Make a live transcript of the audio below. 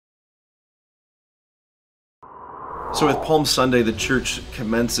So with Palm Sunday, the church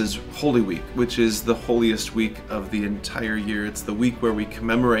commences Holy Week, which is the holiest week of the entire year. It's the week where we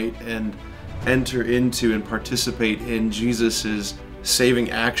commemorate and enter into and participate in Jesus's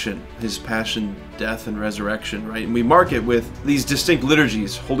saving action, his passion, death, and resurrection, right? And we mark it with these distinct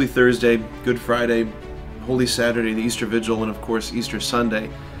liturgies: Holy Thursday, Good Friday, Holy Saturday, the Easter Vigil, and of course Easter Sunday.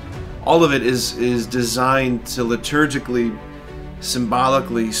 All of it is designed to liturgically,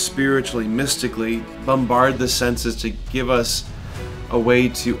 symbolically, spiritually, mystically bombard the senses to give us a way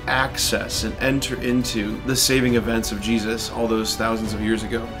to access and enter into the saving events of Jesus all those thousands of years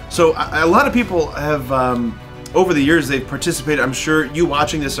ago. So a lot of people have, over the years, they've participated. I'm sure you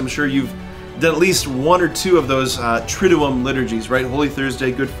watching this, I'm sure you've done at least one or two of those Triduum liturgies, right? Holy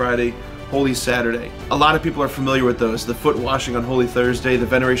Thursday, Good Friday, Holy Saturday. A lot of people are familiar with those. The foot washing on Holy Thursday, the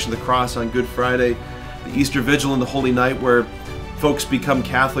veneration of the cross on Good Friday, the Easter Vigil and the Holy Night where folks become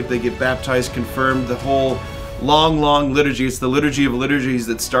Catholic, they get baptized, confirmed, the whole long liturgy. It's the liturgy of liturgies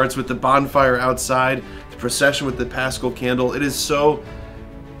that starts with the bonfire outside, the procession with the Paschal candle. It is so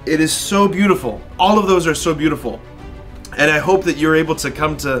beautiful. All of those are so beautiful. And I hope that you're able to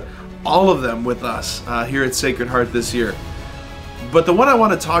come to all of them with us here at Sacred Heart this year. But the one I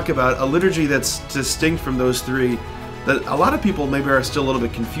want to talk about, a liturgy that's distinct from those three, that a lot of people maybe are still a little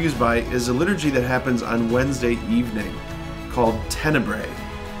bit confused by, is a liturgy that happens on Wednesday evening, called Tenebrae.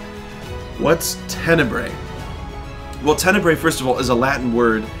 What's Tenebrae? Well, Tenebrae, first of all, is a Latin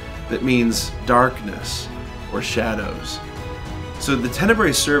word that means darkness or shadows. So the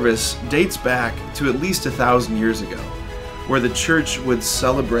Tenebrae service dates back to at least 1,000 years ago, where the church would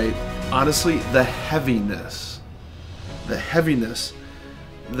celebrate, honestly, the heaviness,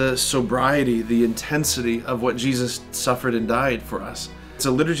 the sobriety, the intensity of what Jesus suffered and died for us. It's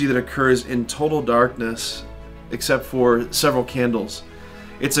a liturgy that occurs in total darkness, except for several candles.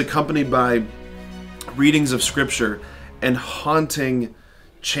 It's accompanied by readings of scripture and haunting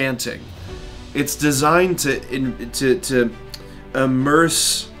chanting. It's designed to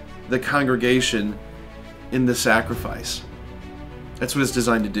immerse the congregation in the sacrifice. That's what it's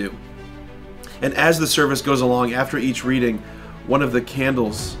designed to do. And as the service goes along, after each reading, one of the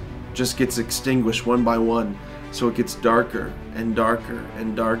candles just gets extinguished one by one. So it gets darker and darker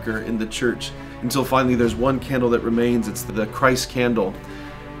and darker in the church, until finally there's one candle that remains. It's the Christ candle.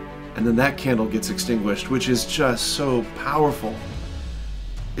 And then that candle gets extinguished, which is just so powerful.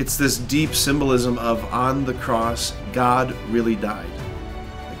 It's this deep symbolism of, on the cross, God really died.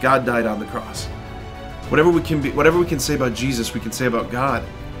 God died on the cross. Whatever we can say about Jesus, we can say about God.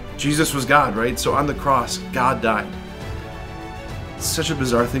 Jesus was God, right? So on the cross, God died. It's such a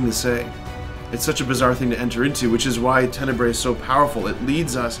bizarre thing to say. It's such a bizarre thing to enter into, which is why Tenebrae is so powerful. It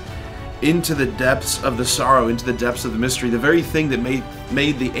leads us into the depths of the sorrow, into the depths of the mystery, the very thing that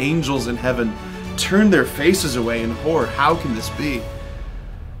made the angels in heaven turn their faces away in horror. How can this be?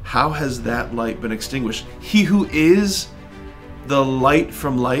 How has that light been extinguished? He who is the light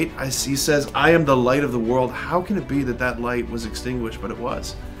from light, he says, I am the light of the world. How can it be that that light was extinguished? But it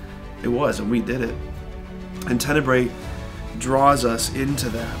was. It was, and we did it. And Tenebrae draws us into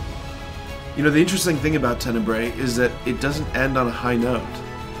that. You know, the interesting thing about Tenebrae is that it doesn't end on a high note.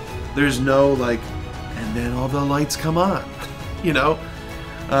 There's no like, and then all the lights come on, you know?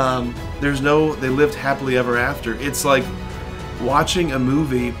 There's no, they lived happily ever after. It's like watching a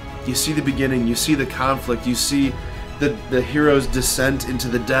movie. You see the beginning, you see the conflict, you see the hero's descent into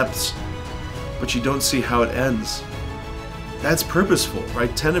the depths, but you don't see how it ends. That's purposeful,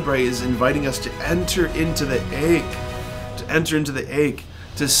 right? Tenebrae is inviting us to enter into the ache,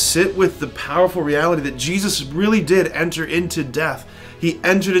 to sit with the powerful reality that Jesus really did enter into death. He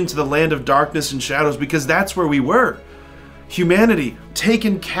entered into the land of darkness and shadows because that's where we were. Humanity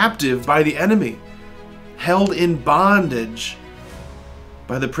taken captive by the enemy, held in bondage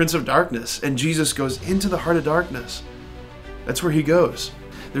by the Prince of Darkness, and Jesus goes into the heart of darkness. That's where he goes.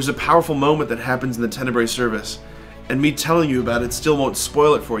 There's a powerful moment that happens in the Tenebrae service, and me telling you about it still won't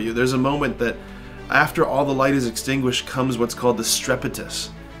spoil it for you. There's a moment that after all the light is extinguished comes what's called the strepitus.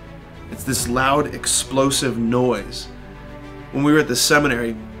 It's this loud, explosive noise. When we were at the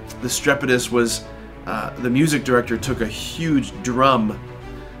seminary, the strepitus was, the music director took a huge drum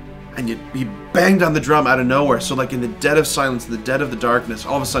and he banged on the drum out of nowhere. So like in the dead of silence, in the dead of the darkness,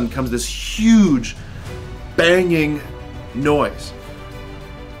 all of a sudden comes this huge banging noise.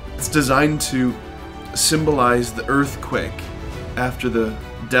 It's designed to symbolize the earthquake after the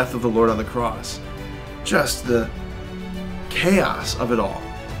death of the Lord on the cross. Just the chaos of it all.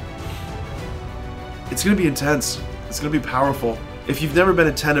 It's going to be intense. It's going to be powerful. If you've never been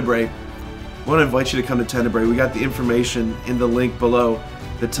to Tenebrae, I want to invite you to come to Tenebrae. We got the information in the link below.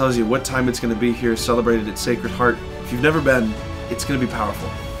 that tells you what time it's going to be here, celebrated at Sacred Heart. If you've never been, it's going to be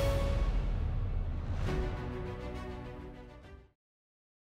powerful.